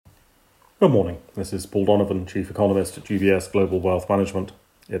Good morning. This is Paul Donovan, Chief Economist at UBS Global Wealth Management.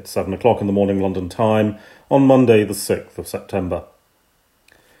 It's 7 o'clock in the morning London time on Monday the 6th of September.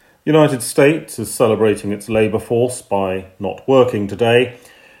 The United States is celebrating its labour force by not working today,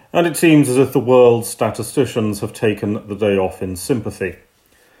 and it seems as if the world's statisticians have taken the day off in sympathy.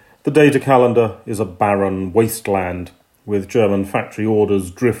 The data calendar is a barren wasteland, with German factory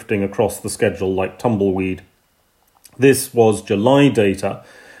orders drifting across the schedule like tumbleweed. This was July data,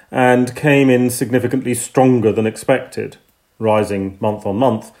 and came in significantly stronger than expected, rising month on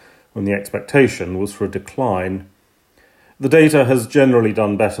month when the expectation was for a decline. The data has generally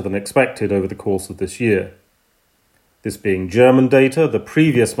done better than expected over the course of this year. This being German data, the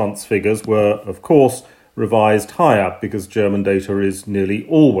previous month's figures were, of course, revised higher because German data is nearly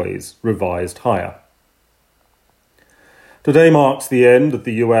always revised higher. Today marks the end of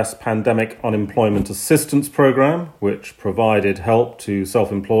the US Pandemic Unemployment Assistance Program, which provided help to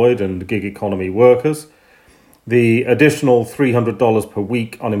self-employed and gig economy workers. The additional $300 per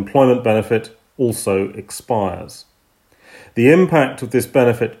week unemployment benefit also expires. The impact of this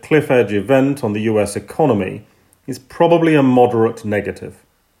benefit cliff edge event on the US economy is probably a moderate negative.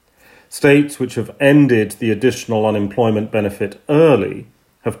 States which have ended the additional unemployment benefit early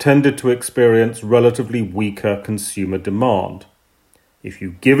have tended to experience relatively weaker consumer demand. If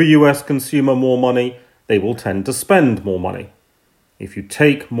you give a US consumer more money, they will tend to spend more money. If you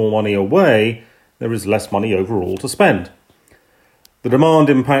take more money away, there is less money overall to spend. The demand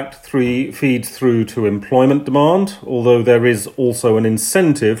impact feeds through to employment demand, although there is also an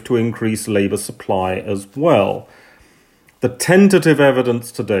incentive to increase labour supply as well. The tentative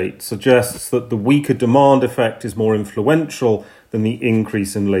evidence to date suggests that the weaker demand effect is more influential than the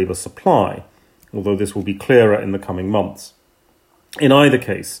increase in labour supply, although this will be clearer in the coming months. In either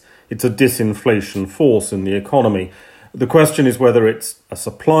case, it's a disinflation force in the economy. The question is whether it's a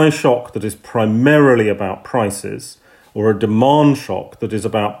supply shock that is primarily about prices, or a demand shock that is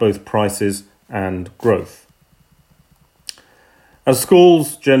about both prices and growth. As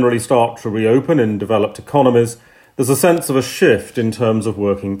schools generally start to reopen in developed economies, there's a sense of a shift in terms of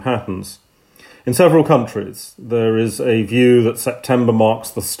working patterns. In several countries, there is a view that September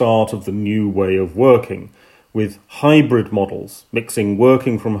marks the start of the new way of working, with hybrid models mixing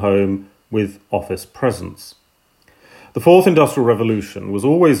working from home with office presence. The Fourth Industrial Revolution was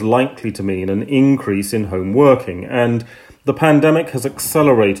always likely to mean an increase in home working, and the pandemic has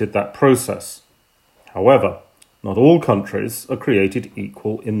accelerated that process. However, not all countries are created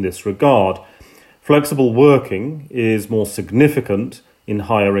equal in this regard. Flexible working is more significant in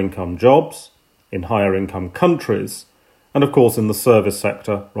higher income jobs, in higher income countries, and of course in the service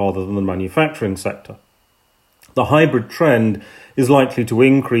sector rather than the manufacturing sector. The hybrid trend is likely to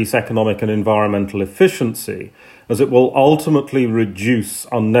increase economic and environmental efficiency, as it will ultimately reduce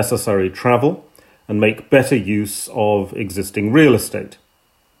unnecessary travel and make better use of existing real estate.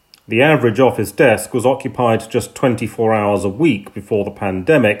 The average office desk was occupied just 24 hours a week before the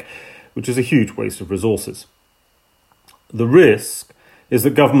pandemic, which is a huge waste of resources. The risk is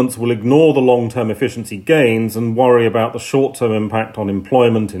that governments will ignore the long-term efficiency gains and worry about the short-term impact on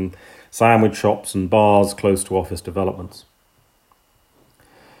employment in sandwich shops and bars close to office developments.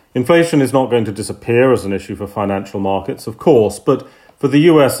 Inflation is not going to disappear as an issue for financial markets, of course, but for the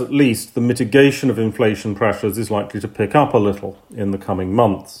US at least, the mitigation of inflation pressures is likely to pick up a little in the coming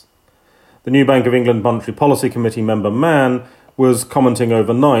months. The new Bank of England Monetary Policy Committee member Mann was commenting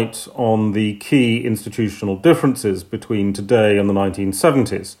overnight on the key institutional differences between today and the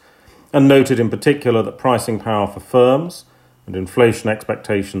 1970s, and noted in particular that pricing power for firms and inflation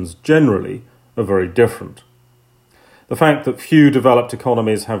expectations generally are very different. The fact that few developed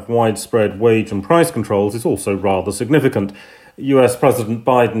economies have widespread wage and price controls is also rather significant. US President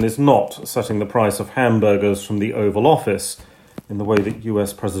Biden is not setting the price of hamburgers from the Oval Office in the way that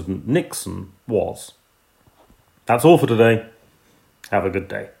US President Nixon was. That's all for today. Have a good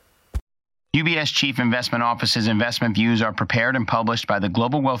day. UBS Chief Investment Office's investment views are prepared and published by the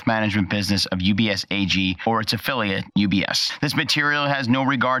global wealth management business of UBS AG or its affiliate, UBS. This material has no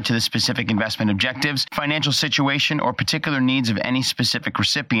regard to the specific investment objectives, financial situation, or particular needs of any specific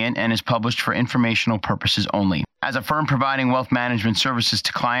recipient and is published for informational purposes only. As a firm providing wealth management services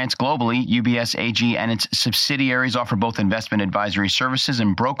to clients globally, UBS AG and its subsidiaries offer both investment advisory services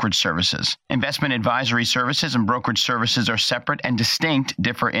and brokerage services. Investment advisory services and brokerage services are separate and distinct,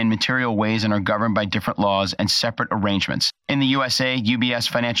 differ in material ways entities and are governed by different laws and separate arrangements. In the USA, UBS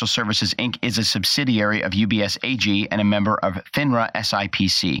Financial Services, Inc. is a subsidiary of UBS AG and a member of FINRA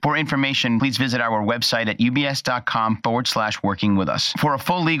SIPC. For information, please visit our website at ubs.com/working with us. For a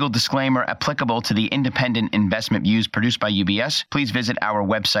full legal disclaimer applicable to the independent investment views produced by UBS, please visit our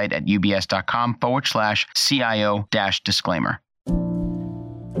website at ubs.com/CIO-disclaimer.